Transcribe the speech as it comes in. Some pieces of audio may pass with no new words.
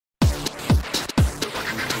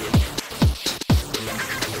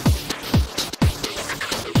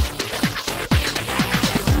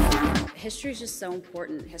History is just so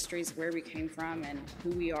important. History is where we came from and who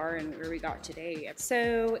we are and where we got today.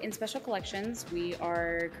 So in Special Collections, we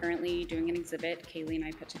are currently doing an exhibit Kaylee and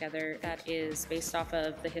I put together that is based off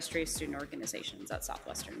of the history of student organizations at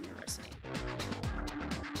Southwestern University.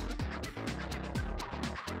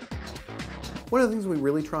 One of the things we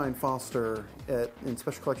really try and foster in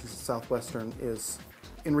Special Collections at Southwestern is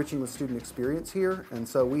enriching the student experience here, and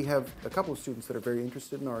so we have a couple of students that are very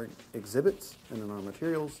interested in our exhibits and in our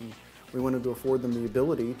materials, and we wanted to afford them the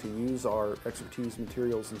ability to use our expertise,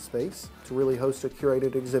 materials, and space to really host a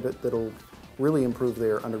curated exhibit that'll really improve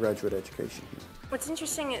their undergraduate education here. What's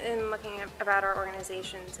interesting in looking about our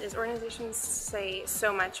organizations is organizations say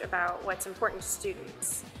so much about what's important to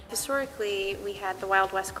students. Historically, we had the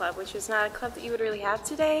Wild West Club, which is not a club that you would really have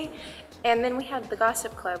today. And then we had the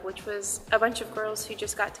Gossip Club, which was a bunch of girls who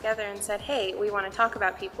just got together and said, hey, we want to talk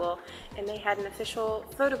about people. And they had an official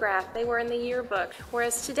photograph. They were in the yearbook.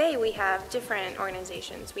 Whereas today we have different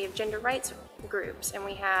organizations. We have gender rights groups and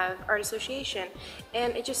we have art association.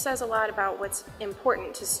 And it just says a lot about what's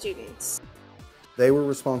important to students. They were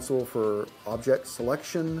responsible for object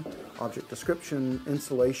selection, object description,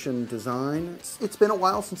 installation, design. It's been a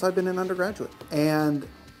while since I've been an undergraduate. And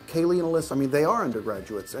Kaylee and Alyssa, I mean, they are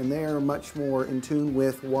undergraduates, and they are much more in tune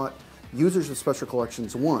with what users of Special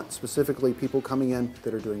Collections want, specifically people coming in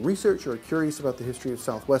that are doing research or are curious about the history of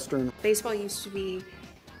Southwestern. Baseball used to be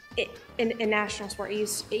a national sport. It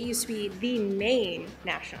used to be the main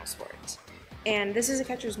national sport. And this is a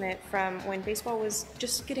catcher's mitt from when baseball was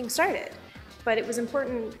just getting started. But it was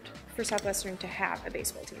important for Southwestern to have a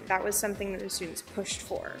baseball team. That was something that the students pushed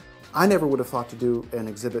for. I never would have thought to do an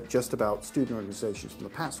exhibit just about student organizations from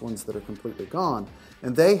the past, ones that are completely gone.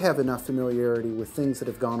 And they have enough familiarity with things that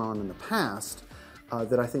have gone on in the past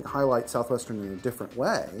that I think highlight Southwestern in a different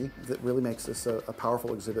way that really makes this a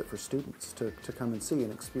powerful exhibit for students to come and see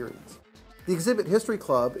and experience. The Exhibit History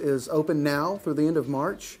Club is open now through the end of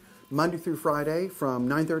March, Monday through Friday from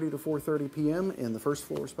 9:30 to 4:30 p.m. in the first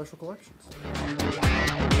floor of Special Collections.